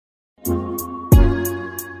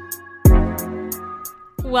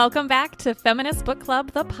Welcome back to Feminist Book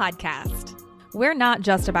Club, the podcast. We're not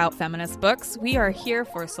just about feminist books. We are here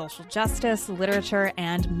for social justice, literature,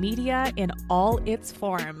 and media in all its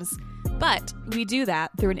forms. But we do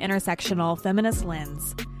that through an intersectional feminist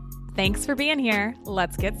lens. Thanks for being here.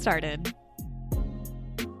 Let's get started.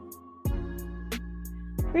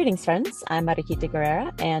 Greetings, friends. I'm Mariquita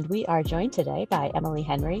Guerrera, and we are joined today by Emily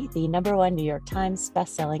Henry, the #1 New York Times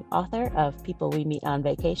bestselling author of People We Meet on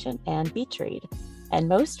Vacation and Beach Read, and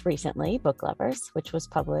most recently, Book Lovers, which was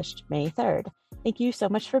published May 3rd. Thank you so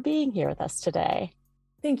much for being here with us today.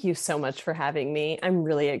 Thank you so much for having me. I'm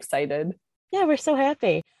really excited. Yeah, we're so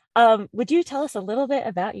happy. Would you tell us a little bit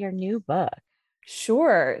about your new book?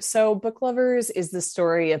 Sure. So Book Lovers is the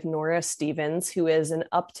story of Nora Stevens, who is an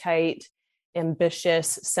uptight,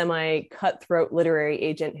 ambitious, semi-cutthroat literary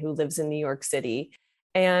agent who lives in New York City.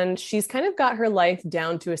 And she's kind of got her life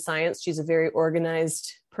down to a science. She's a very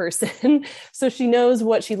organized person. So she knows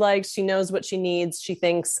what she likes. She knows what she needs. She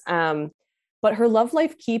thinks, but her love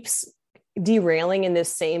life keeps derailing in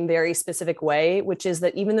this same very specific way, which is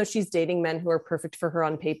that even though she's dating men who are perfect for her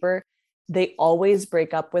on paper, they always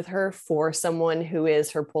break up with her for someone who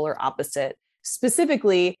is her polar opposite.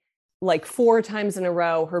 Specifically, like 4 times in a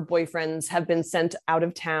row, her boyfriends have been sent out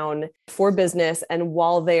of town for business. And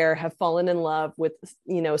while there have fallen in love with,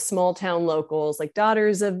 small town locals, like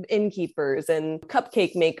daughters of innkeepers and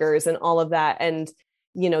cupcake makers and all of that. And,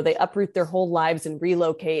 they uproot their whole lives and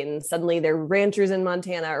relocate, and suddenly they're ranchers in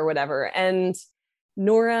Montana or whatever. And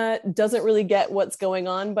Nora doesn't really get what's going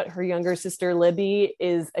on, but her younger sister, Libby,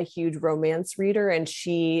 is a huge romance reader. And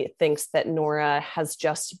she thinks that Nora has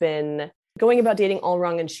just been going about dating all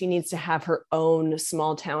wrong, and she needs to have her own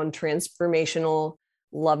small town transformational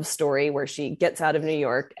love story where she gets out of New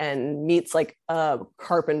York and meets like a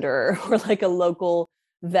carpenter or like a local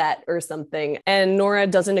vet or something. And Nora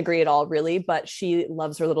doesn't agree at all, really, but she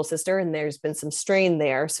loves her little sister and there's been some strain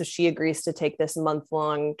there. So she agrees to take this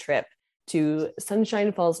month-long trip to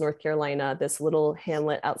Sunshine Falls, North Carolina, this little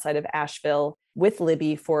hamlet outside of Asheville, with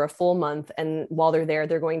Libby for a full month. And while they're there,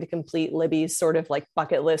 they're going to complete Libby's sort of like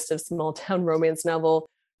bucket list of small town romance novel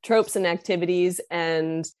tropes and activities.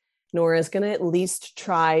 And Nora's going to at least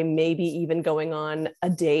try maybe even going on a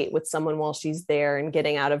date with someone while she's there and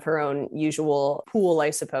getting out of her own usual pool,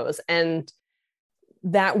 I suppose. And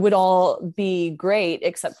that would all be great,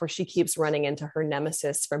 except for she keeps running into her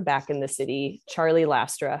nemesis from back in the city, Charlie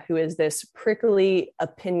Lastra, who is this prickly,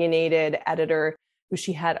 opinionated editor who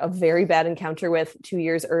she had a very bad encounter with 2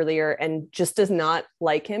 years earlier and just does not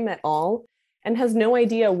like him at all and has no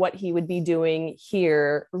idea what he would be doing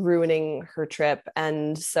here, ruining her trip.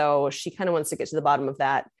 And so she kind of wants to get to the bottom of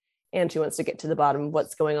that. And she wants to get to the bottom of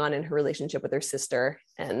what's going on in her relationship with her sister.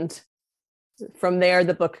 And from there,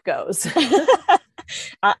 the book goes.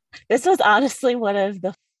 This was honestly one of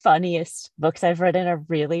the funniest books I've read in a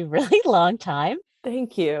really, really long time.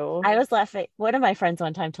 Thank you. I was laughing. One of my friends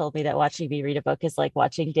one time told me that watching me read a book is like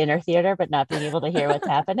watching dinner theater, but not being able to hear what's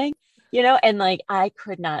happening, and like I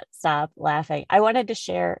could not stop laughing. I wanted to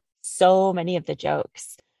share so many of the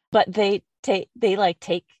jokes, but they take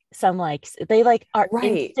some are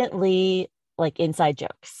instantly like inside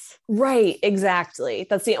jokes. Right, exactly.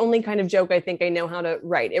 That's the only kind of joke I think I know how to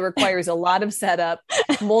write. It requires a lot of setup,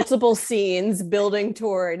 multiple scenes building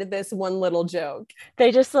toward this one little joke.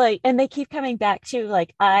 They just and they keep coming back to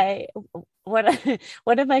one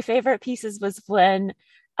of my favorite pieces was when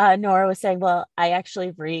Nora was saying, well, I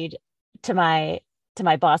actually read to my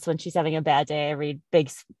boss when she's having a bad day. I read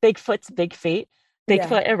Bigfoot's Big Feet.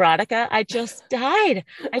 Bigfoot erotica. I just died.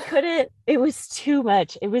 I couldn't. It was too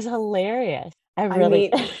much. It was hilarious.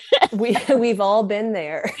 We've all been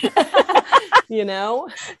there. Yeah.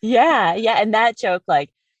 And that joke, it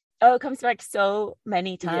comes back so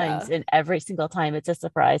many times, and every single time it's a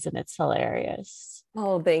surprise and it's hilarious.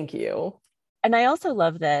 Oh, thank you. And I also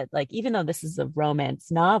love that, even though this is a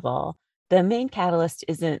romance novel, the main catalyst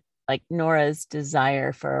isn't Nora's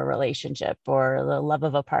desire for a relationship or the love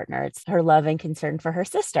of a partner. It's her love and concern for her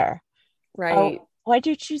sister. Right. Why'd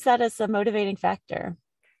you choose that as a motivating factor?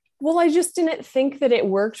 Well, I just didn't think that it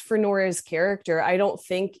worked for Nora's character. I don't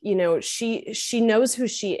think, she knows who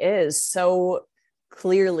she is so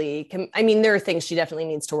clearly. There are things she definitely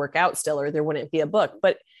needs to work out still, or there wouldn't be a book.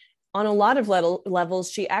 But on a lot of levels,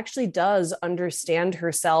 she actually does understand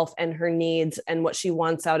herself and her needs and what she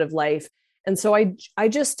wants out of life. And so I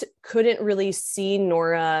just couldn't really see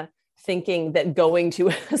Nora thinking that going to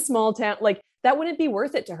a small town, that wouldn't be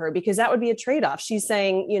worth it to her, because that would be a trade-off. She's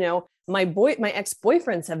saying, my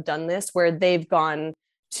ex-boyfriends have done this, where they've gone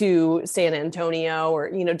to San Antonio or,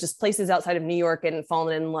 just places outside of New York and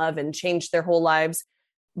fallen in love and changed their whole lives.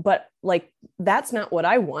 but like, that's not what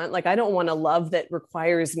I want. Like, I don't want a love that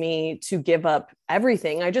requires me to give up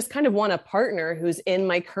everything. I just kind of want a partner who's in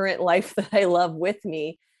my current life that I love with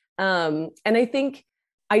me. And I think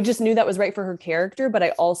I just knew that was right for her character, but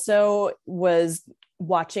I also was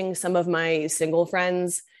watching some of my single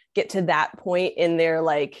friends get to that point in their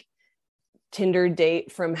like Tinder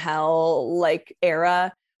date from hell like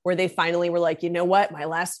era, where they finally were like, you know what, my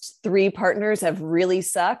last 3 partners have really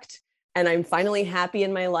sucked and I'm finally happy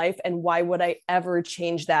in my life. And why would I ever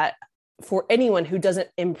change that for anyone who doesn't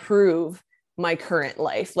improve my current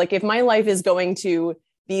life? Like, if my life is going to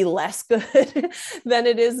be less good than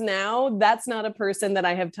it is now, that's not a person that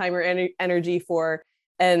I have time or energy for.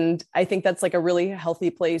 And I think that's like a really healthy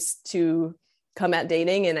place to come at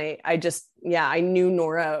dating. And I just, I knew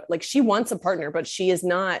Nora, like, she wants a partner, but she is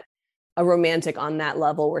not a romantic on that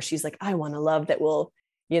level where she's like, I want a love that will,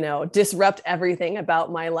 disrupt everything about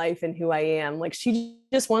my life and who I am. Like, she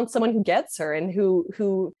just wants someone who gets her and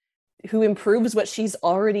who improves what she's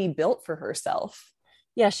already built for herself.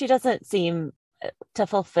 Yeah, she doesn't seem to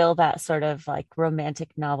fulfill that sort of like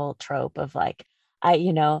romantic novel trope of like,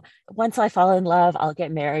 once I fall in love, I'll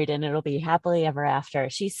get married and it'll be happily ever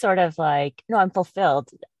after. She's sort of like, no, I'm fulfilled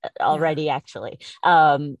already, actually.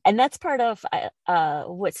 And that's part of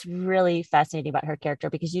what's really fascinating about her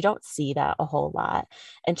character, because you don't see that a whole lot.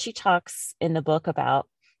 And she talks in the book about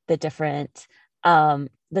the different,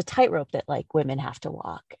 the tightrope that like women have to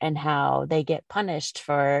walk and how they get punished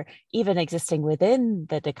for even existing within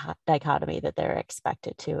the dichotomy that they're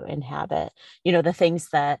expected to inhabit. The things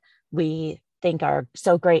that we think are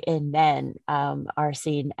so great in men are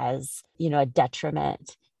seen as, a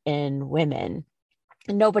detriment in women.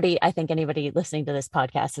 I think anybody listening to this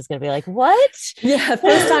podcast is going to be like, what? Yeah,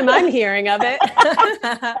 first time I'm hearing of it.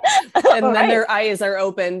 And then their eyes are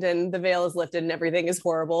opened and the veil is lifted and everything is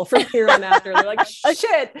horrible from here on after. They're like,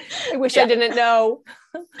 shit, I wish I didn't know.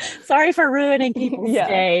 Sorry for ruining people's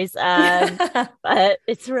days. But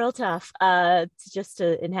it's real tough just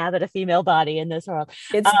to inhabit a female body in this world.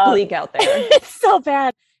 It's bleak out there. It's so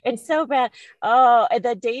bad. It's so bad. Oh, and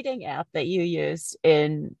the dating app that you used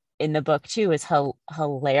in the book too is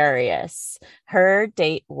hilarious. Her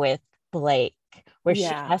date with Blake, where she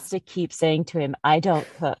has to keep saying to him, I don't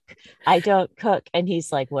cook. And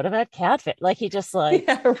he's like, what about catfish? Like, he just like,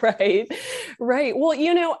 right. Well,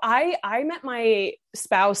 I met my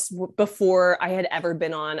spouse before I had ever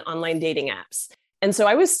been on online dating apps. And so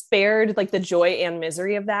I was spared like the joy and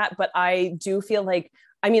misery of that. But I do feel like,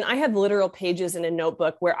 I had literal pages in a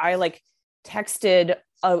notebook where I like texted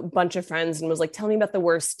a bunch of friends and was like, tell me about the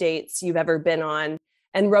worst dates you've ever been on,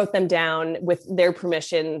 and wrote them down with their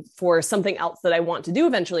permission for something else that I want to do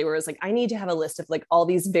eventually, where it was like, I need to have a list of like all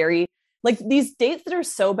these very like these dates that are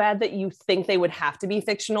so bad that you think they would have to be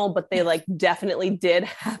fictional, but they like definitely did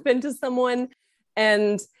happen to someone.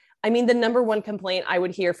 And the number one complaint I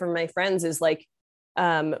would hear from my friends is like,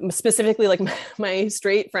 specifically like my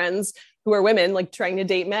straight friends who are women, like trying to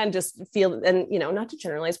date men, just feel, and not to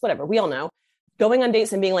generalize, whatever, we all know, going on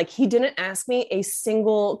dates and being like, he didn't ask me a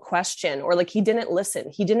single question, or like, he didn't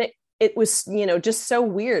listen. It was, just so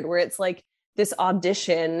weird, where it's like this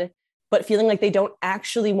audition, but feeling like they don't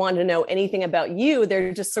actually want to know anything about you.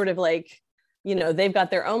 They're just sort of like, they've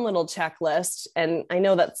got their own little checklist. And I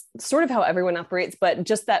know that's sort of how everyone operates, but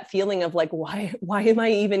just that feeling of like, why am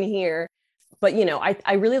I even here? But,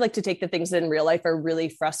 I really like to take the things that in real life are really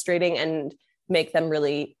frustrating and make them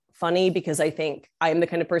really funny, because I think I'm the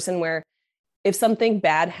kind of person where if something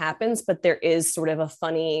bad happens, but there is sort of a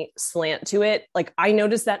funny slant to it, like I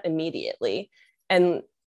notice that immediately. And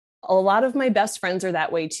a lot of my best friends are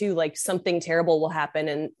that way too. Like, something terrible will happen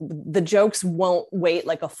and the jokes won't wait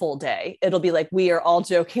like a full day. It'll be like, we are all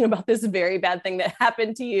joking about this very bad thing that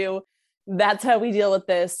happened to you. That's how we deal with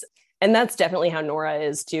this. And that's definitely how Nora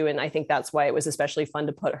is too. And I think that's why it was especially fun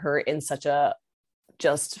to put her in such a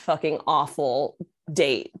just fucking awful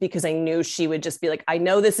date, because I knew she would just be like, I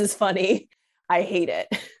know this is funny, I hate it.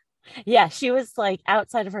 Yeah, she was like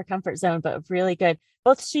outside of her comfort zone, but really good.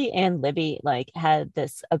 Both she and Libby like had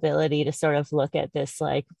this ability to sort of look at this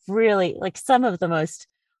like really like some of the most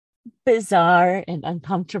bizarre and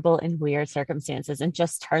uncomfortable and weird circumstances and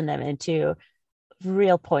just turn them into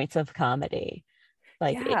real points of comedy.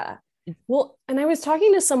 Like, yeah. Well, and I was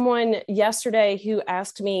talking to someone yesterday who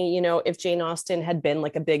asked me, if Jane Austen had been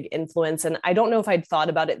like a big influence. And I don't know if I'd thought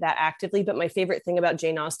about it that actively, but my favorite thing about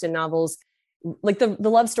Jane Austen novels, like the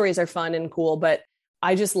love stories are fun and cool, but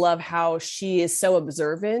I just love how she is so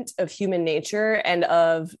observant of human nature and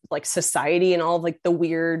of like society and all of like the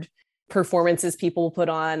weird performances people put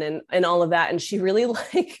on and all of that. And she really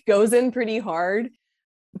like goes in pretty hard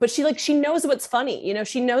but she knows what's funny,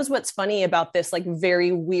 she knows what's funny about this like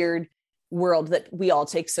very weird world that we all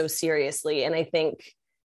take so seriously. And I think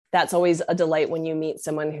that's always a delight when you meet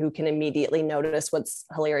someone who can immediately notice what's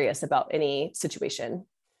hilarious about any situation.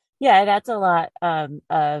 Yeah, it adds a lot of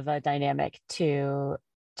a dynamic to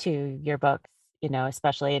your books,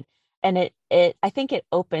 especially, and it I think it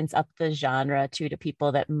opens up the genre to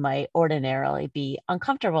people that might ordinarily be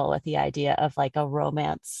uncomfortable with the idea of like a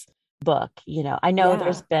romance book. I know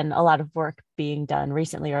there's been a lot of work being done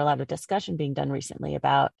recently, or a lot of discussion being done recently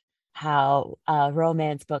about how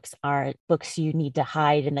romance books aren't books you need to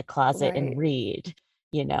hide in the closet and read.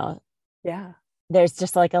 Yeah, there's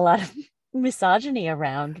just like a lot of misogyny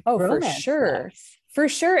around romance books. For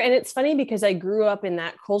sure. And it's funny because I grew up in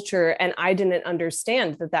that culture and I didn't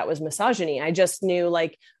understand that that was misogyny. I just knew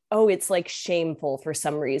like, oh, it's like shameful for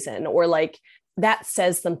some reason, or like that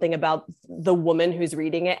says something about the woman who's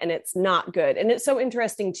reading it and it's not good. And it's so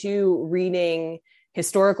interesting too, reading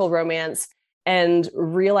historical romance and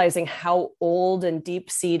realizing how old and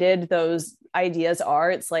deep-seated those ideas are.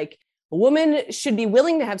 It's like a woman should be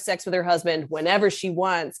willing to have sex with her husband whenever she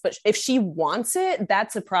wants, but if she wants it,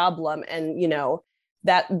 that's a problem. And,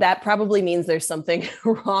 that probably means there's something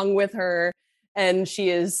wrong with her and she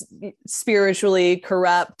is spiritually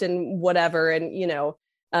corrupt and whatever. And,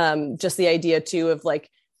 just the idea too of like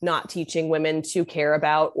not teaching women to care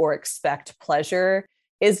about or expect pleasure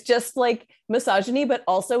is just like misogyny, but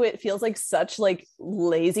also it feels like such like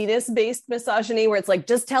laziness based misogyny where it's like,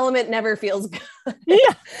 just tell them it never feels good.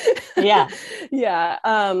 Yeah. Yeah.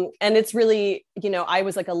 And it's really, I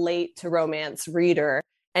was like a late to romance reader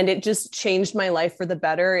and it just changed my life for the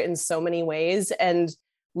better in so many ways. And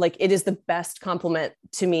like, it is the best compliment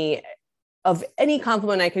to me of any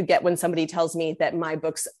compliment I could get when somebody tells me that my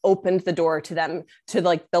books opened the door to them to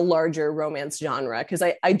like the larger romance genre. Cause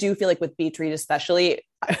I do feel like with Beach Read, especially,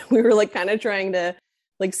 we were like kind of trying to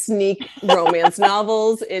like sneak romance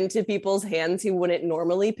novels into people's hands who wouldn't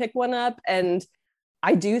normally pick one up. And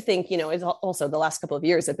I do think, it's also the last couple of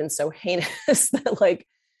years have been so heinous that like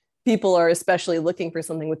people are especially looking for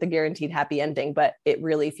something with a guaranteed happy ending, but it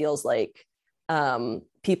really feels like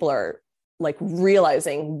people are like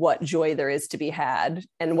realizing what joy there is to be had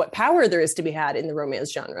and what power there is to be had in the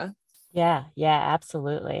romance genre. Yeah,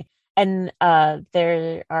 absolutely. And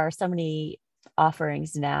there are so many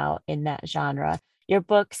offerings now in that genre. Your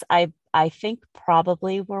books, I think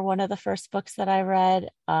probably were one of the first books that I read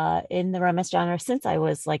in the romance genre since I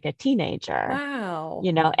was like a teenager. Wow.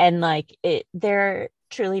 And like they're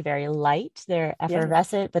truly very light. They're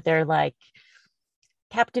effervescent, but they're like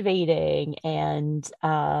captivating and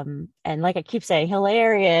like I keep saying,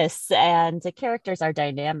 hilarious, and the characters are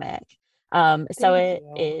dynamic. So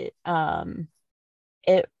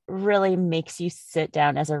it really makes you sit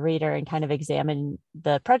down as a reader and kind of examine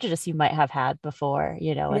the prejudice you might have had before,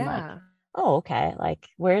 and like, oh, okay, like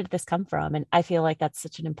where did this come from? And I feel like that's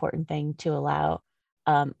such an important thing to allow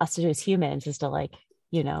us to do as humans, is to like,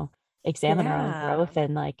 examine our own growth.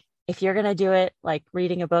 And like, if you're gonna do it, like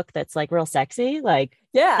reading a book that's like real sexy, like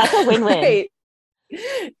that's a win-win. Right.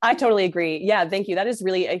 I totally agree. Yeah, thank you. That is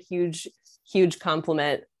really a huge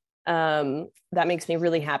compliment. That makes me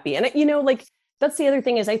really happy. And like that's the other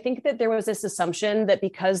thing is I think that there was this assumption that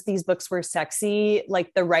because these books were sexy,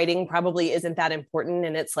 like the writing probably isn't that important.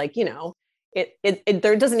 And it's like,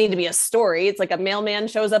 there doesn't need to be a story. It's like a mailman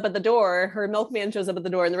shows up at the door, her milkman shows up at the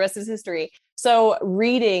door, and the rest is history. So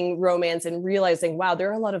reading romance and realizing, wow, there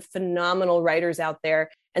are a lot of phenomenal writers out there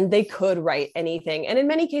and they could write anything. And in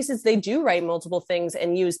many cases, they do write multiple things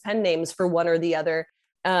and use pen names for one or the other.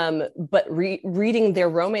 But reading their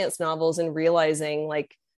romance novels and realizing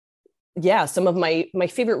like, yeah, some of my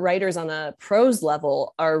favorite writers on a prose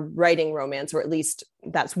level are writing romance, or at least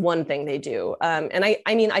that's one thing they do. And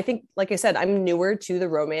I think, like I said, I'm newer to the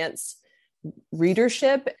romance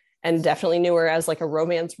readership and definitely newer as like a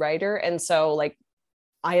romance writer. And so like,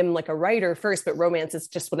 I am like a writer first, but romance is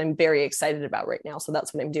just what I'm very excited about right now. So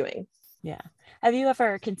that's what I'm doing. Yeah. Have you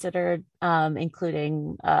ever considered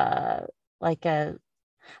including like a,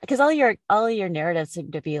 because all your narratives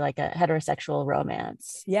seem to be like a heterosexual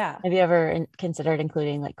romance. Yeah. Have you ever considered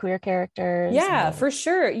including like queer characters? Yeah, for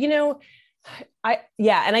sure. And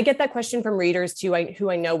I get that question from readers too,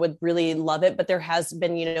 who I know would really love it, but there has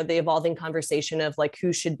been, the evolving conversation of like,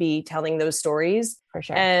 who should be telling those stories. For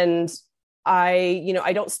sure. And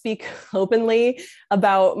I don't speak openly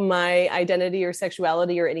about my identity or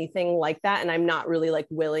sexuality or anything like that. And I'm not really like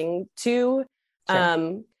willing to,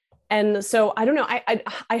 Sure. And so I don't know.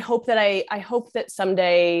 I hope that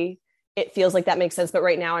someday it feels like that makes sense. But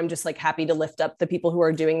right now I'm just like happy to lift up the people who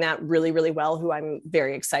are doing that really, really well, who I'm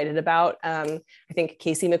very excited about. I think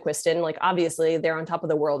Casey McQuiston, like obviously they're on top of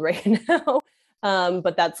the world right now.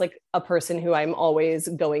 But that's like a person who I'm always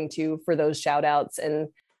going to for those shout outs. And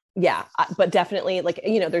yeah, but definitely like,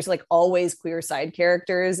 you know, there's like always queer side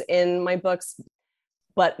characters in my books,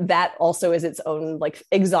 but that also is its own like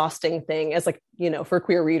exhausting thing as like, you know, for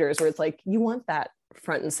queer readers where it's like, you want that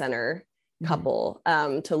front and center couple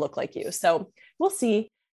to look like you. So we'll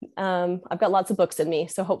see. I've got lots of books in me,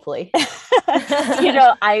 so hopefully. You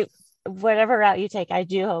know, whatever route you take, I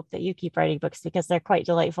do hope that you keep writing books because they're quite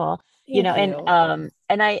delightful. Thank you.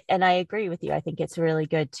 And I agree with you. I think it's really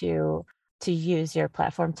good to use your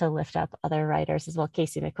platform to lift up other writers as well.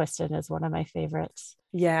 Casey McQuiston is one of my favorites.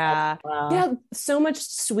 Yeah. Yeah. So much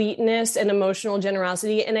sweetness and emotional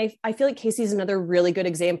generosity. And I feel like Casey's another really good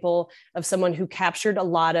example of someone who captured a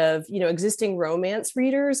lot of, you know, existing romance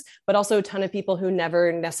readers, but also a ton of people who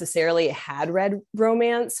never necessarily had read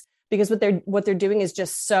romance, because what they're doing is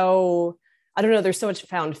just so, I don't know, there's so much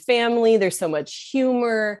found family. There's so much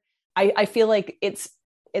humor. I feel like it's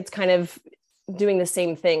kind of doing the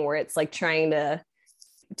same thing where it's like trying to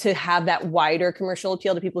have that wider commercial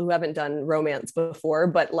appeal to people who haven't done romance before,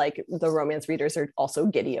 but like the romance readers are also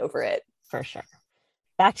giddy over it. For sure.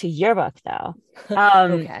 Back to your book though.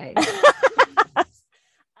 Okay.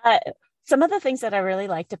 Some of the things that I really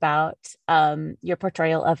liked about your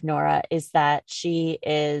portrayal of Nora is that she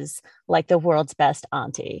is like the world's best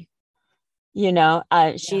auntie. You know,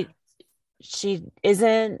 she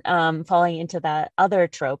isn't falling into that other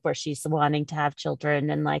trope where she's wanting to have children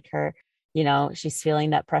and like her, you know, she's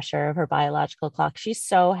feeling that pressure of her biological clock. She's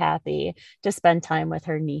so happy to spend time with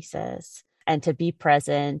her nieces and to be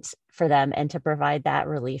present for them and to provide that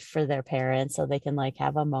relief for their parents so they can like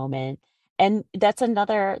have a moment. And that's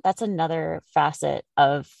another facet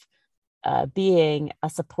of being a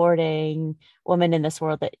supporting woman in this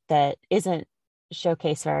world that isn't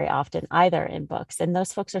showcased very often either in books. And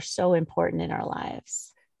those folks are so important in our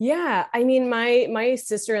lives. Yeah. I mean, my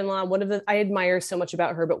sister-in-law, I admire so much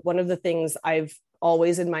about her, but one of the things I've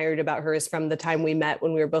always admired about her is from the time we met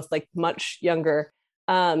when we were both like much younger.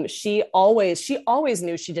 She always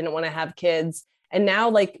knew she didn't want to have kids. And now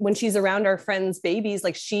like when she's around our friends' babies,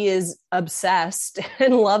 like she is obsessed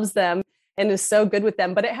and loves them and is so good with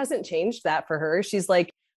them, but it hasn't changed that for her. She's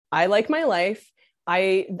like, I like my life.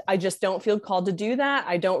 I just don't feel called to do that.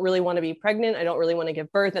 I don't really want to be pregnant. I don't really want to give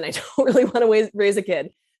birth, and I don't really want to raise a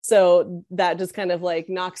kid. So that just kind of like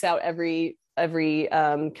knocks out every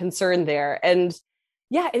concern there. And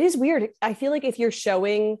yeah, it is weird. I feel like if you're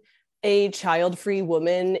showing a child-free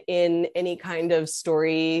woman in any kind of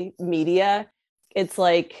story media, it's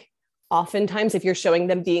like oftentimes if you're showing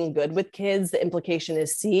them being good with kids, the implication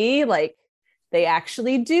is, see, like they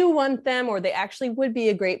actually do want them, or they actually would be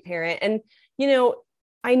a great parent. And, you know,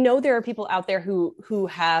 I know there are people out there who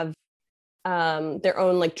have their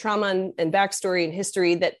own like trauma and backstory and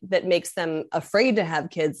history that makes them afraid to have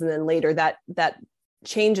kids. And then later that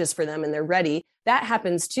changes for them and they're ready. That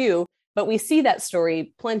happens too. But we see that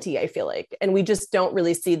story plenty, I feel like. And we just don't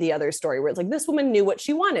really see the other story where it's like, this woman knew what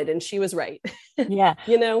she wanted and she was right. Yeah.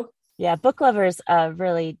 You know? Yeah. Book Lovers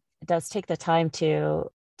really does take the time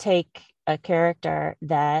to take a character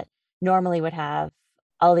that normally would have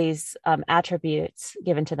all these attributes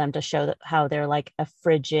given to them to show how they're like a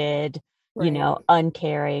frigid, right, you know,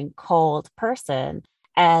 uncaring, cold person,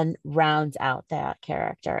 and rounds out that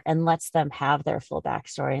character and lets them have their full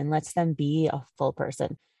backstory and lets them be a full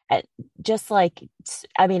person. And just like,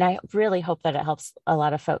 I mean, I really hope that it helps a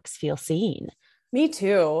lot of folks feel seen. Me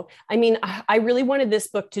too. I mean, I really wanted this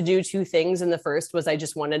book to do two things. And the first was I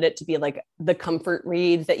just wanted it to be like the comfort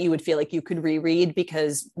read that you would feel like you could reread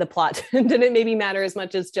because the plot didn't maybe matter as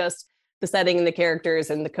much as just the setting and the characters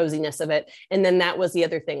and the coziness of it. And then that was the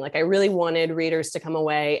other thing. Like I really wanted readers to come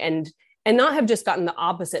away and not have just gotten the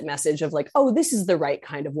opposite message of like, oh, this is the right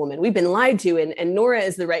kind of woman. We've been lied to and Nora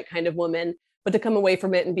is the right kind of woman, but to come away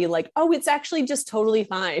from it and be like, oh, it's actually just totally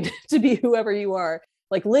fine to be whoever you are.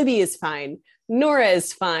 Like Libby is fine. Nora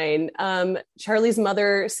is fine. Charlie's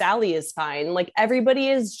mother, Sally, is fine. Like everybody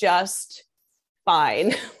is just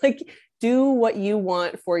fine. Like do what you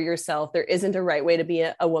want for yourself. There isn't a right way to be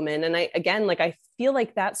a woman. And I feel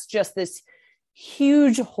like that's just this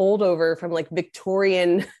huge holdover from like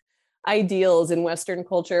Victorian ideals in Western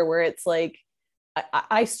culture where it's like,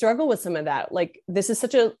 I struggle with some of that. Like this is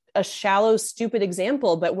such a shallow, stupid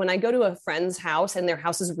example, but when I go to a friend's house and their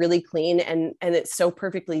house is really clean and it's so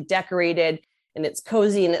perfectly decorated and it's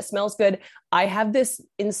cozy and it smells good, I have this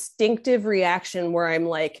instinctive reaction where I'm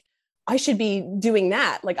like, I should be doing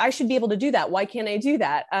that. Like, I should be able to do that. Why can't I do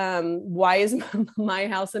that? Why is my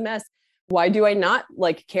house a mess? Why do I not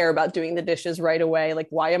like care about doing the dishes right away? Like,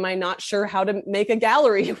 why am I not sure how to make a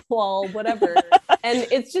gallery wall, whatever? And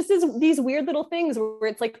it's just these weird little things where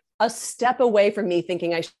it's like a step away from me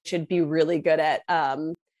thinking I should be really good at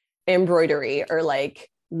embroidery or like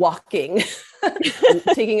walking,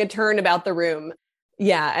 taking a turn about the room.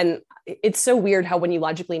 Yeah. And it's so weird how when you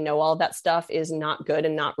logically know all that stuff is not good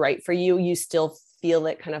and not right for you, you still feel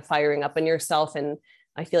it kind of firing up in yourself. And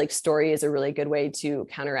I feel like story is a really good way to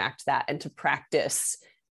counteract that and to practice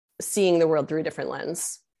seeing the world through a different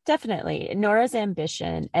lens. Definitely. Nora's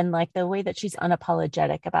ambition and like the way that she's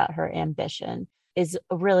unapologetic about her ambition is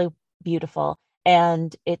really beautiful.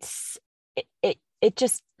 And it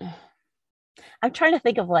just, I'm trying to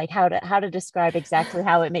think of like how to describe exactly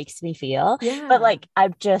how it makes me feel. Yeah. But like,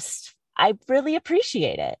 I really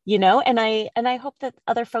appreciate it, you know, and I hope that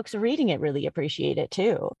other folks reading it really appreciate it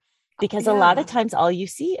too. Because a lot of times all you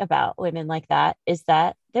see about women like that is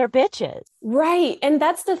that they're bitches. Right. And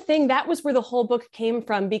that's the thing. That was where the whole book came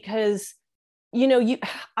from, because, you know,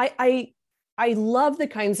 I love the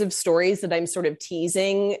kinds of stories that I'm sort of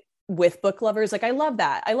teasing with book lovers. Like, I love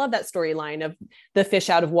that. I love that storyline of the fish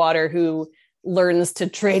out of water who learns to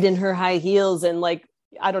trade in her high heels and like,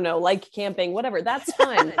 I don't know, like camping, whatever. That's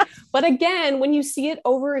fun. But again, when you see it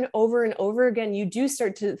over and over and over again, you do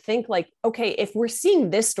start to think like, okay, if we're seeing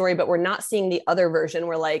this story, but we're not seeing the other version,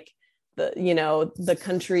 where like the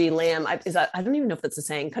country lamb, I don't even know if that's a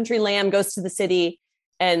saying, country lamb goes to the city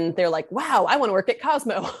and they're like, wow, I want to work at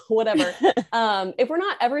Cosmo, whatever. If we're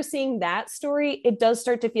not ever seeing that story, it does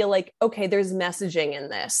start to feel like, okay, there's messaging in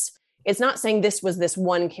this. It's not saying this was this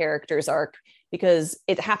one character's arc, because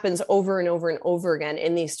it happens over and over and over again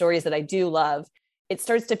in these stories that I do love. It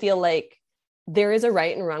starts to feel like there is a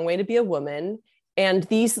right and wrong way to be a woman. And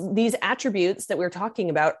these attributes that we're talking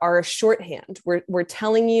about are a shorthand. We're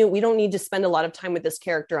telling you, we don't need to spend a lot of time with this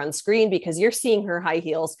character on screen because you're seeing her high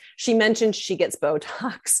heels. She mentioned she gets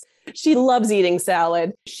Botox. She loves eating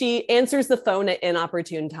salad. She answers the phone at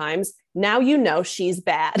inopportune times. Now you know she's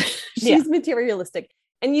bad. She's materialistic.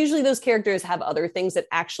 And usually those characters have other things that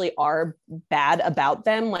actually are bad about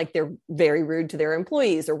them, like they're very rude to their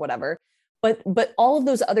employees or whatever. But all of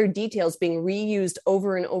those other details being reused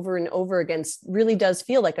over and over and over again really does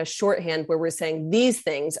feel like a shorthand where we're saying these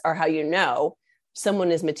things are how you know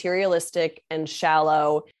someone is materialistic and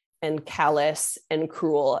shallow and callous and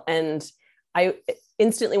cruel. And I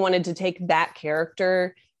instantly wanted to take that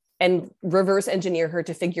character and reverse engineer her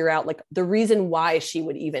to figure out like the reason why she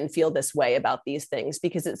would even feel this way about these things.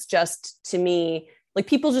 Because it's just, to me, like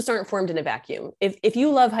people just aren't formed in a vacuum. If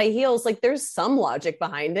you love high heels, like there's some logic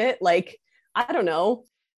behind it. Like, I don't know,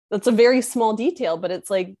 that's a very small detail, but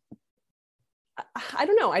it's like, I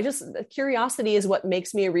don't know. Curiosity is what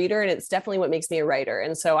makes me a reader, and it's definitely what makes me a writer.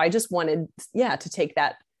 And so I just wanted, to take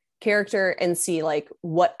that character and see like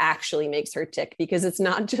what actually makes her tick, because it's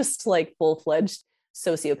not just like full-fledged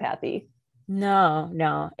sociopathy.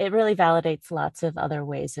 No, it really validates lots of other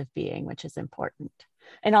ways of being, which is important.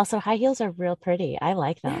 And also high heels are real pretty. I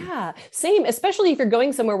like them. Yeah, same, especially if you're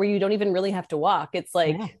going somewhere where you don't even really have to walk. It's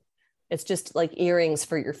like, it's just like earrings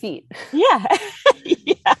for your feet. Yeah.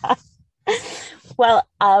 Yeah. Well,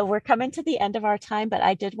 we're coming to the end of our time, but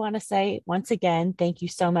I did want to say once again, thank you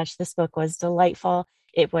so much. This book was delightful.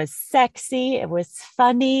 It was sexy. It was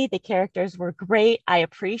funny. The characters were great. I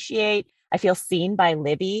feel seen by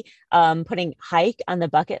Libby putting hike on the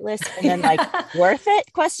bucket list and then like worth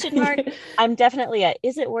it question mark. I'm definitely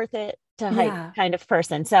is it worth it to hike kind of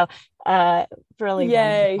person. So really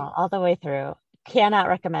wonderful all the way through. Cannot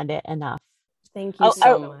recommend it enough. Thank you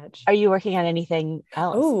so much. Are you working on anything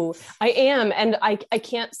else? Oh, I am. And I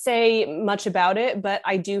can't say much about it, but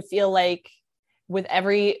I do feel like with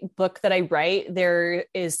every book that I write, there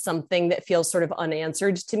is something that feels sort of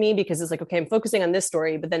unanswered to me, because it's like, okay, I'm focusing on this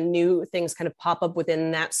story, but then new things kind of pop up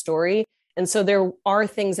within that story. And so there are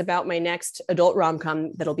things about my next adult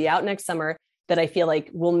rom-com that'll be out next summer that I feel like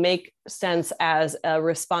will make sense as a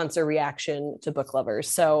response or reaction to book lovers.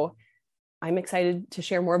 So I'm excited to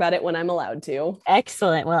share more about it when I'm allowed to.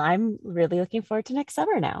 Excellent. Well, I'm really looking forward to next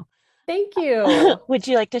summer now. Thank you. Would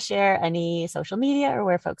you like to share any social media or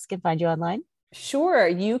where folks can find you online? Sure.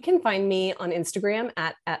 You can find me on Instagram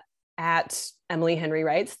at Emily Henry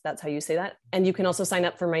Writes. That's how you say that. And you can also sign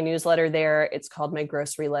up for my newsletter there. It's called My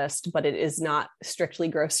Grocery List, but it is not strictly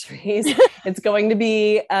groceries. It's going to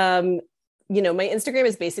be, my Instagram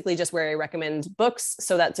is basically just where I recommend books.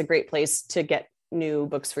 So that's a great place to get new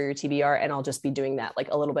books for your TBR. And I'll just be doing that like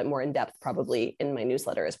a little bit more in depth, probably in my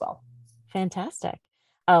newsletter as well. Fantastic.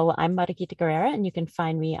 Oh, I'm Mariquita Guerrera, and you can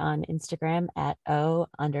find me on Instagram at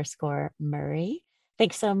O_Murray.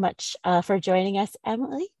 Thanks so much for joining us,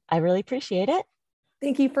 Emily. I really appreciate it.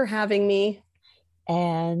 Thank you for having me.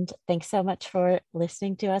 And thanks so much for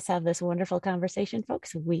listening to us have this wonderful conversation,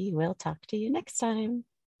 folks. We will talk to you next time.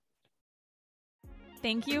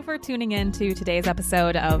 Thank you for tuning in to today's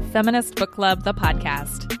episode of Feminist Book Club, the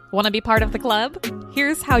podcast. Want to be part of the club?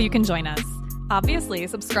 Here's how you can join us. Obviously,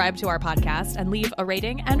 subscribe to our podcast and leave a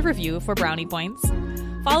rating and review for brownie points.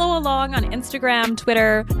 Follow along on Instagram,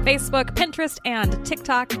 Twitter, Facebook, Pinterest, and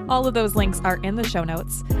TikTok. All of those links are in the show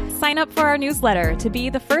notes. Sign up for our newsletter to be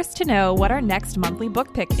the first to know what our next monthly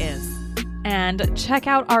book pick is. And check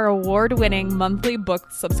out our award-winning monthly book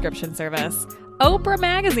subscription service. Oprah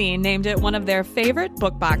Magazine named it one of their favorite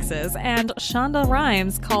book boxes, and Shonda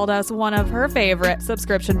Rhimes called us one of her favorite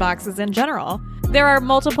subscription boxes in general. There are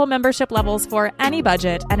multiple membership levels for any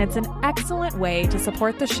budget, and it's an excellent way to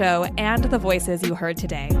support the show and the voices you heard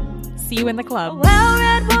today. See you in the club. A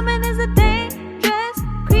well-read woman is a dangerous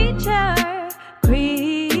creature.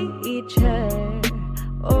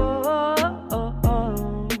 Oh, oh, oh,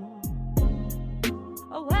 oh.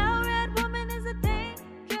 A well-read woman is a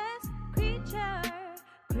dangerous creature.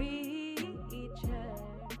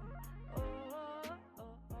 Oh, oh, oh.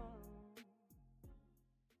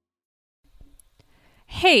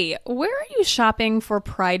 Hey, where are you shopping for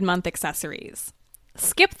Pride Month accessories?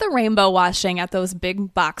 Skip the rainbow washing at those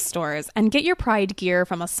big box stores and get your Pride gear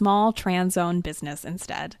from a small trans-owned business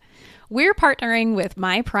instead. We're partnering with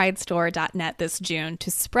mypridestore.net this June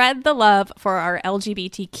to spread the love for our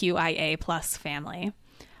LGBTQIA+ family.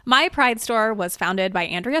 My Pride Store was founded by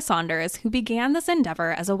Andrea Saunders, who began this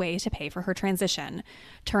endeavor as a way to pay for her transition.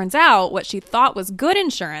 Turns out what she thought was good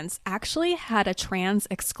insurance actually had a trans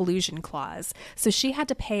exclusion clause, so she had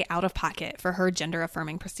to pay out of pocket for her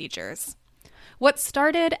gender-affirming procedures. What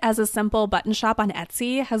started as a simple button shop on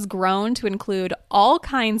Etsy has grown to include all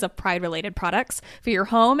kinds of Pride-related products for your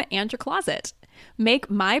home and your closet. Make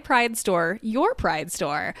My Pride Store your Pride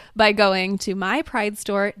store by going to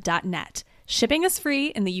mypridestore.net. Shipping is free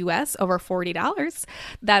in the U.S. over $40.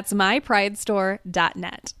 That's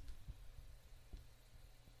mypridestore.net.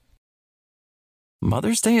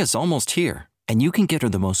 Mother's Day is almost here, and you can get her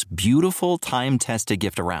the most beautiful time-tested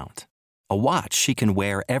gift around. A watch she can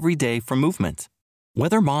wear every day for Movement.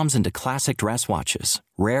 Whether mom's into classic dress watches,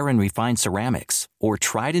 rare and refined ceramics, or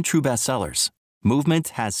tried-and-true bestsellers, Movement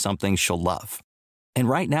has something she'll love. And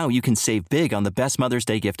right now, you can save big on the best Mother's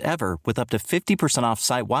Day gift ever with up to 50% off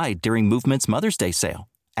site-wide during Movement's Mother's Day sale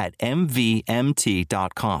at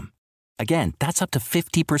MVMT.com. Again, that's up to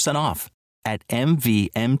 50% off at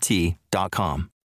MVMT.com.